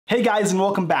Hey guys, and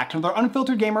welcome back to another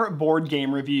Unfiltered Gamer board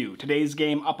game review. Today's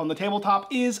game up on the tabletop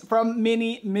is from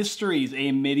Mini Mysteries,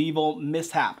 a medieval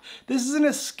mishap. This is an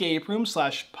escape room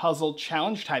slash puzzle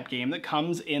challenge type game that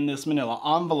comes in this manila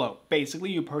envelope.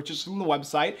 Basically, you purchase from the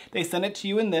website, they send it to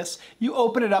you in this, you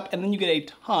open it up, and then you get a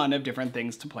ton of different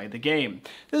things to play the game.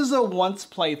 This is a once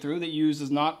playthrough that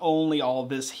uses not only all of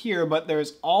this here, but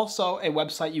there's also a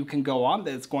website you can go on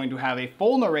that's going to have a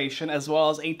full narration as well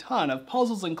as a ton of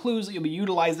puzzles and clues that you'll be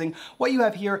utilizing what you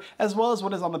have here, as well as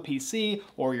what is on the PC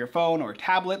or your phone or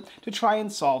tablet to try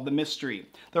and solve the mystery.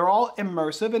 They're all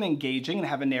immersive and engaging and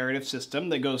have a narrative system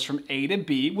that goes from A to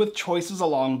B with choices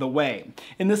along the way.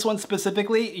 In this one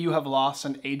specifically, you have lost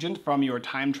an agent from your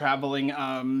time-traveling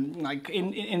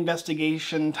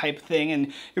investigation type thing,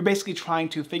 and you're basically trying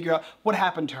to figure out what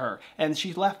happened to her. And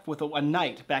she's left with a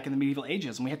knight back in the medieval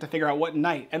ages, and we have to figure out what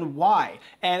knight and why.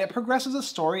 And it progresses a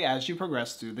story as you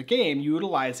progress through the game,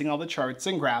 utilizing all the charts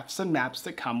and graphs and maps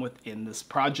that come within this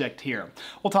project here.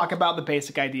 We'll talk about the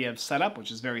basic idea of setup,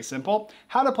 which is very simple,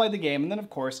 how to play the game, and then of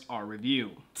course our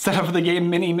review. Setup for the game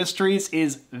Mini Mysteries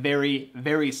is very,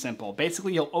 very simple.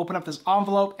 Basically, you'll open up this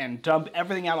envelope and dump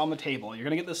everything out on the table. You're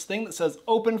gonna get this thing that says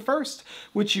open first,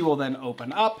 which you will then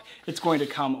open up. It's going to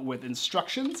come with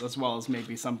instructions as well as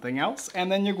maybe something else, and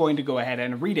then you're going to go ahead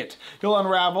and read it. You'll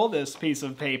unravel this piece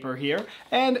of paper here,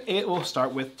 and it will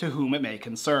start with to whom it may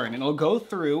concern. It'll go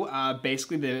through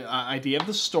basically the idea of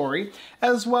the story,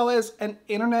 as well as an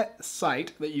internet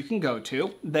site that you can go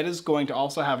to that is going to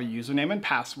also have a username and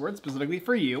password specifically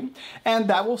for you, and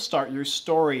that will start your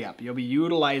story up. You'll be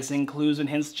utilizing clues and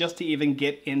hints just to even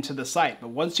get into the site, but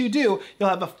once you do, you'll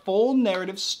have a full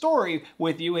narrative story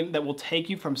with you and that will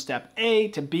take you from step A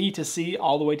to B to C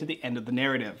all the way to the end of the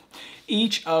narrative.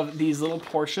 Each of these little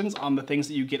portions on the things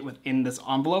that you get within this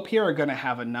envelope here are going to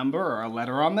have a number or a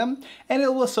letter on them, and it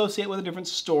will associate with a different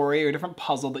story or a different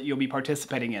puzzle that you'll be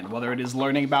participating in, whether it is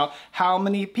learning about how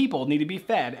many people need to be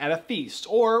fed at a feast,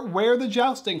 or where the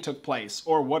jousting took place,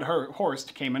 or what horse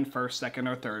came in first, second,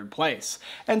 or third place,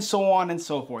 and so on and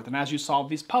so forth. And as you solve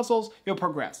these puzzles, you'll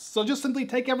progress. So just simply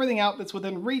take everything out that's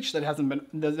within reach that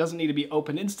doesn't need to be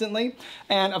opened instantly,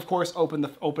 and of course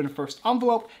open first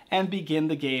envelope and begin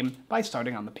the game by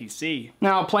starting on the PC.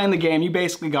 Now, playing the game, you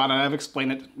basically got it. I've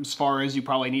explained it as far as you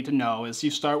probably need to know. Is you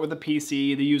start with the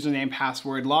PC, the username,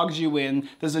 password logs you in.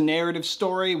 There's a narrative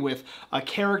story with a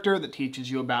character that teaches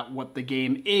you about what the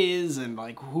game is and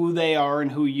like who they are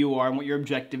and who you are and what your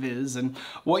objective is and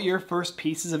what your first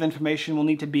pieces of information will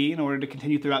need to be in order to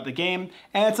continue throughout the game.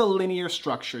 And it's a linear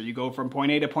structure. You go from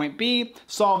point A to point B,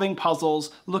 solving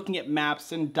puzzles, looking at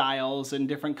maps and dials and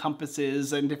different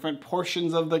compasses and different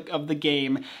portions of the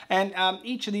game. And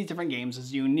each of these different games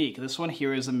is unique. This one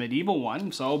here is a medieval one,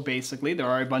 so basically there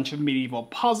are a bunch of medieval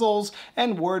puzzles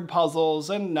and word puzzles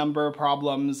and number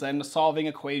problems and solving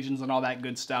equations and all that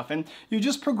good stuff, and you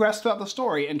just progress throughout the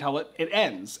story until it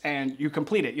ends and you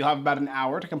complete it. You'll have about an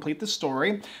hour to complete the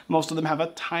story. Most of them have a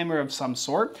timer of some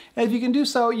sort, and if you can do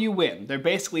so, you win. They're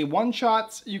basically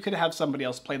one-shots. You could have somebody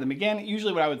else play them again.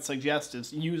 Usually what I would suggest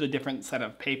is use a different set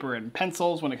of paper and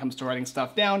pencils when it comes to writing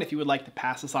stuff down if you would like to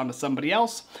pass this on to somebody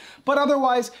else. But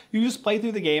otherwise, you just play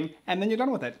through the game and then you're done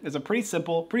with it. It's a pretty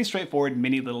simple, pretty straightforward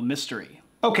mini little mystery.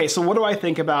 Okay, so what do I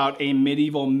think about a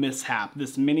medieval mishap,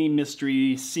 this mini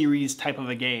mystery series type of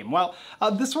a game? Well,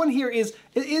 this one here is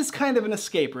kind of an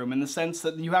escape room in the sense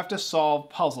that you have to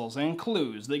solve puzzles and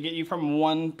clues that get you from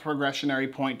one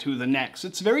progressionary point to the next.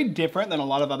 It's very different than a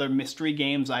lot of other mystery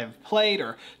games I've played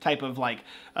or type of like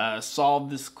solve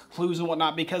this clues and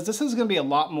whatnot, because this is going to be a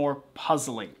lot more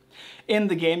puzzling. In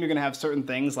the game, you're going to have certain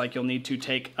things like you'll need to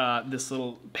take this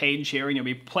little page here and you'll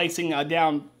be placing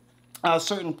down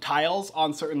certain tiles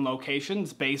on certain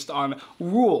locations based on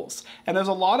rules. And there's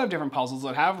a lot of different puzzles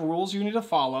that have rules you need to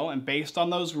follow, and based on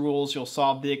those rules, you'll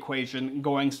solve the equation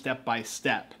going step by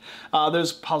step.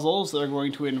 There's puzzles that are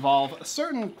going to involve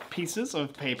certain pieces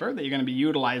of paper that you're going to be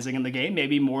utilizing in the game,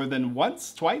 maybe more than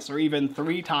once, twice, or even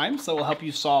 3 times, that will help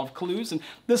you solve clues. And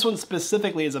this one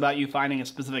specifically is about you finding a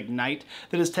specific knight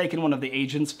that has taken one of the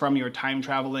agents from your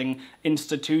time-traveling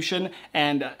institution,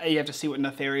 and you have to see what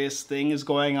nefarious thing is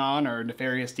going on, or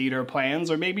nefarious deed or plans,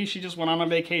 or maybe she just went on a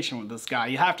vacation with this guy.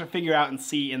 You have to figure out and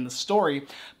see in the story,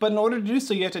 but in order to do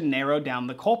so, you have to narrow down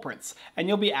the culprits, and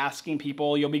you'll be asking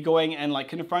people, you'll be going and like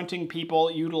confronting people,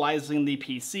 utilizing the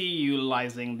PC,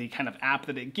 utilizing the kind of app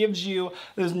that it gives you.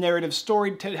 There's narrative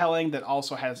storytelling that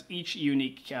also has each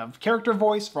unique character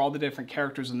voice for all the different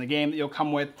characters in the game that you'll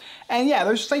come with, and yeah,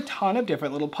 there's just a ton of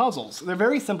different little puzzles. They're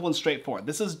very simple and straightforward.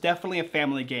 This is definitely a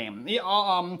family game.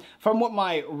 From what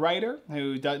my writer,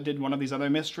 who did one of these other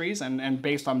mysteries, and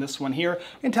based on this one here,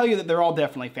 I can tell you that they're all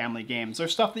definitely family games. They're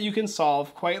stuff that you can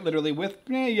solve quite literally with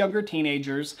younger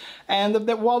teenagers, and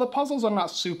that while the puzzles are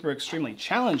not super extremely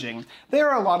challenging, they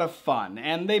are a lot of fun,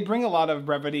 and they bring a lot of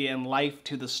brevity and life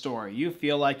to the story. You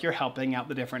feel like you're helping out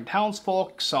the different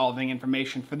townsfolk, solving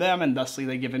information for them, and thusly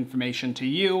they give information to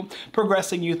you,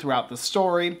 progressing you throughout the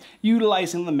story,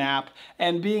 utilizing the map,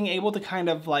 and being able to kind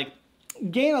of like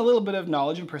gain a little bit of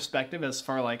knowledge and perspective as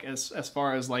far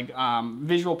as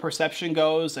visual perception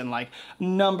goes, and like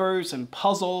numbers and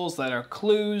puzzles that are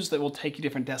clues that will take you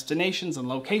different destinations and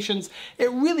locations.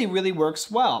 It really, really works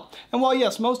well. And while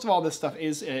yes, most of all this stuff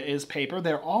is paper,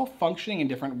 they're all functioning in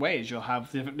different ways. You'll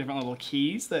have different little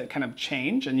keys that kind of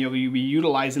change, and you'll be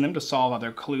utilizing them to solve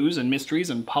other clues and mysteries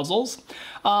and puzzles.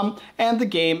 And the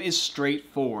game is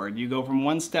straightforward. You go from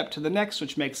one step to the next,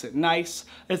 which makes it nice.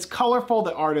 It's colorful,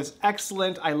 the art is excellent.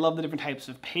 I love the different types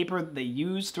of paper that they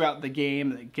use throughout the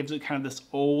game. It gives it kind of this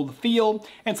old feel,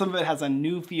 and some of it has a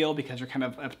new feel because you're kind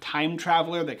of a time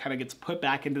traveler that kind of gets put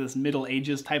back into this Middle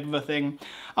Ages type of a thing.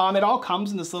 It all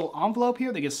comes in this little envelope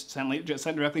here that gets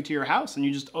sent directly to your house, and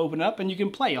you just open it up and you can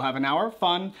play. You'll have an hour of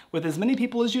fun with as many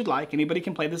people as you'd like. Anybody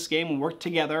can play this game and work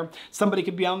together. Somebody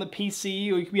could be on the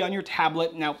PC or you could be on your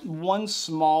tablet. Now, one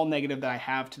small negative that I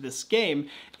have to this game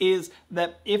is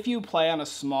that if you play on a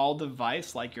small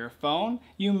device like your phone,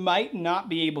 you might not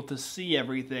be able to see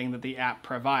everything that the app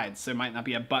provides. There might not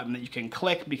be a button that you can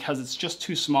click because it's just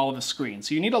too small of a screen.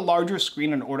 So you need a larger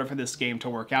screen in order for this game to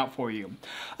work out for you.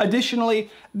 Additionally,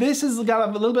 this has got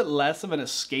a little bit less of an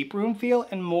escape room feel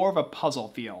and more of a puzzle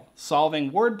feel.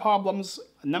 Solving word problems,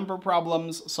 number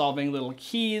problems, solving little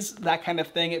keys, that kind of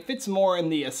thing. It fits more in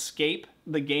the escape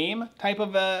the game type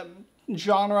of a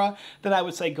genre than I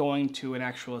would say going to an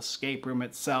actual escape room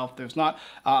itself. There's not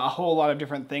a whole lot of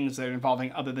different things that are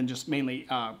involving other than just mainly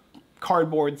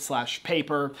cardboard /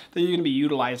 paper that you're going to be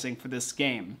utilizing for this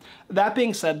game. That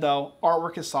being said though,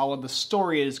 artwork is solid, the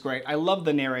story is great, I love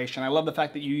the narration, I love the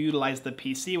fact that you utilize the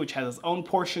PC, which has its own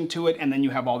portion to it, and then you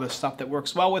have all this stuff that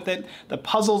works well with it. The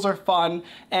puzzles are fun,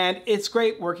 and it's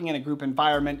great working in a group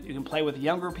environment. You can play with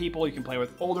younger people, you can play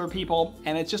with older people,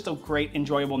 and it's just a great,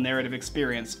 enjoyable narrative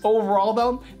experience. Overall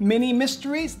though, Mini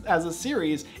Mysteries as a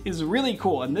series is really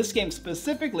cool, and this game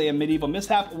specifically, A Medieval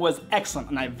Mishap, was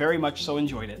excellent, and I very much so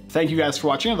enjoyed it. Thank you guys for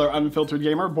watching another Unfiltered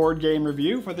Gamer board game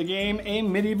review for the game A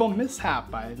Medieval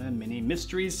Mishap by the Mini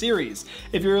Mysteries series.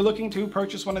 If you're looking to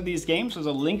purchase one of these games, there's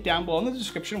a link down below in the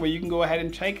description where you can go ahead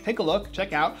and take a look,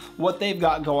 check out what they've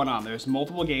got going on. There's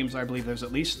multiple games, I believe there's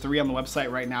at least 3 on the website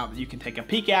right now that you can take a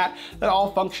peek at that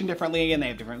all function differently, and they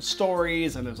have different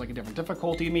stories, and there's like a different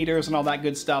difficulty meters and all that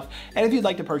good stuff. And if you'd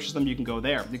like to purchase them, you can go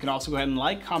there. You can also go ahead and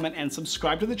like, comment, and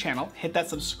subscribe to the channel. Hit that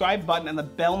subscribe button and the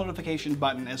bell notification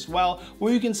button as well,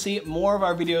 where you can see more of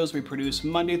our videos we produce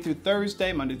Monday through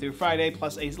Thursday, Monday through Friday,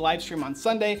 plus a live stream on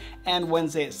Sunday and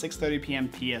Wednesday at 6:30 p.m.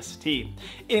 PST.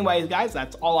 Anyways, guys,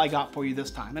 that's all I got for you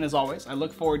this time. And as always, I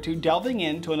look forward to delving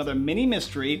into another mini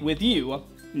mystery with you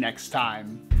next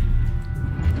time.